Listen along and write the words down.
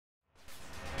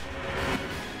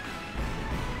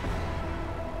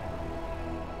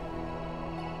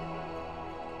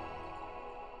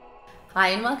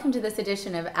Hi, and welcome to this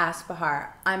edition of Ask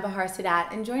Bahar. I'm Bahar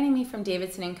Saadat, and joining me from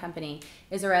Davidson and Company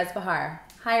is Erez Bahar.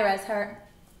 Hi, Erez. Can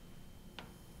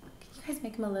you guys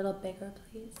make him a little bigger,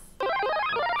 please?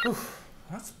 Oof,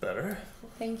 that's better.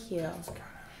 Thank you.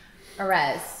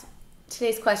 Erez,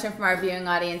 today's question from our viewing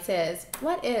audience is,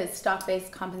 what is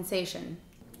stock-based compensation?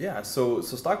 Yeah, so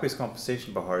stock-based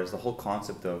compensation, Bahar, is the whole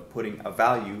concept of putting a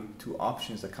value to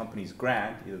options that companies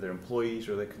grant, either their employees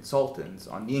or their consultants,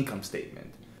 on the income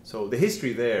statement. So the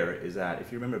history there is that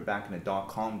if you remember back in the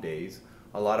dot-com days,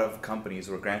 a lot of companies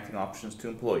were granting options to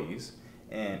employees,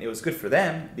 and it was good for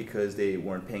them because they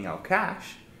weren't paying out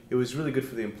cash. It was really good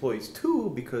for the employees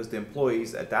too because the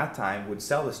employees at that time would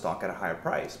sell the stock at a higher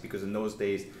price because in those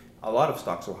days a lot of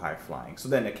stocks were high flying. So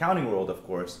then the accounting world, of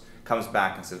course, comes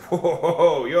back and says,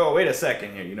 whoa, yo, wait a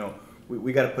second here,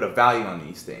 we got to put a value on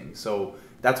these things. So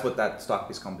that's what that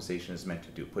stock-based compensation is meant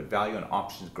to do, put value on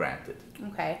options granted.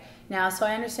 Okay. Now, so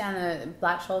I understand the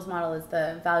black-scholes model is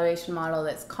the valuation model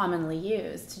that's commonly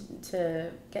used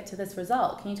to get to this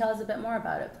result. Can you tell us a bit more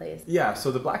about it, please? Yeah, so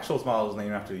the black-scholes model is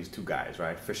named after these two guys,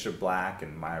 right? Fisher Black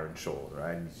and Myron Scholes,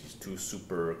 right? These two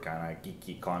super kind of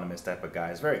geeky economist type of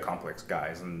guys, very complex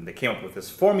guys, and they came up with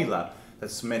this formula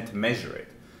that's meant to measure it.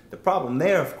 The problem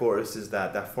there, of course, is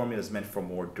that that formula is meant for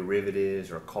more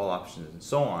derivatives or call options and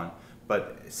so on.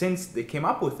 But since they came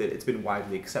up with it, it's been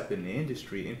widely accepted in the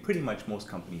industry, and pretty much most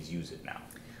companies use it now.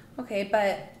 Okay,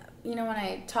 but when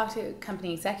I talk to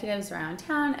company executives around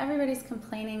town, everybody's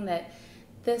complaining that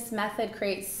this method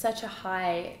creates such a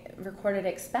high recorded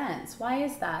expense. Why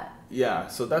is that? Yeah,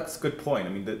 so that's a good point. I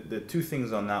mean, the two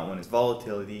things on that one is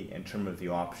volatility and term of the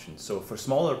option. So for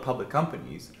smaller public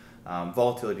companies,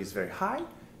 volatility is very high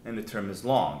and the term is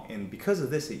long. And because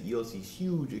of this, it yields these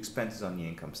huge expenses on the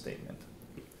income statement.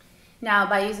 Now,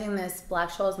 by using this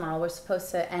black-scholes model, we're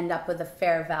supposed to end up with a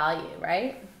fair value,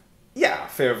 right? Yeah,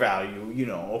 fair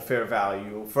value, fair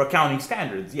value for accounting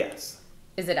standards, yes.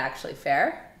 Is it actually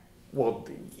fair? Well,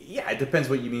 yeah, it depends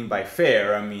what you mean by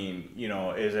fair. I mean,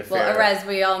 is it fair? Well, Erez,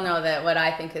 we all know that what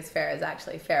I think is fair is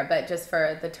actually fair, but just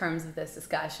for the terms of this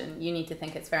discussion, you need to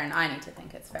think it's fair and I need to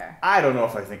think it's fair. I don't know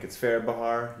if I think it's fair,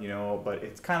 Bahar, but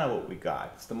it's kind of what we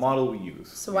got. It's the model we use.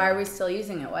 So why are we still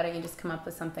using it? Why don't you just come up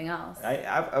with something else?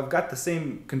 I've got the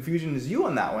same confusion as you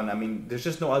on that one. I mean, there's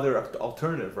just no other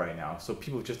alternative right now, so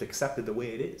people just accept it the way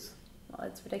it is. Well,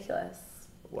 it's ridiculous.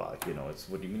 Well, it's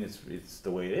what do you mean? It's the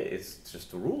way it is. It's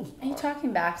just the rules. Are you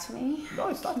talking back to me? No,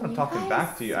 it's not that I'm talking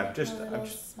back to you. I'm just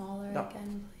smaller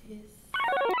again, please.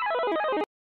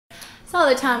 That's all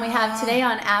the time we have today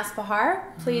on Ask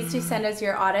Bahar. Please do send us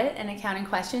your audit and accounting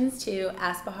questions to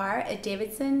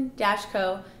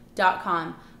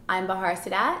askbahar@davidson-co.com. I'm Bahar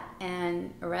Saadat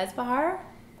and Erez Bahar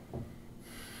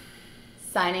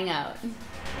signing out.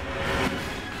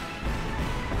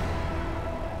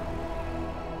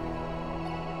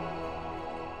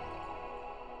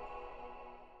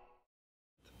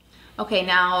 Okay,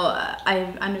 now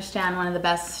I understand one of the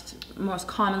most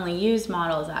commonly used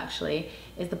models actually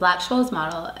is the black-scholes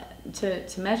model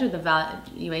to measure the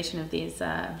valuation of these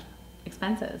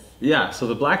expenses. Yeah, so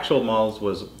the black-scholes models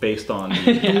was based on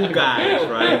these two guys,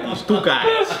 right? These two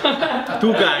guys.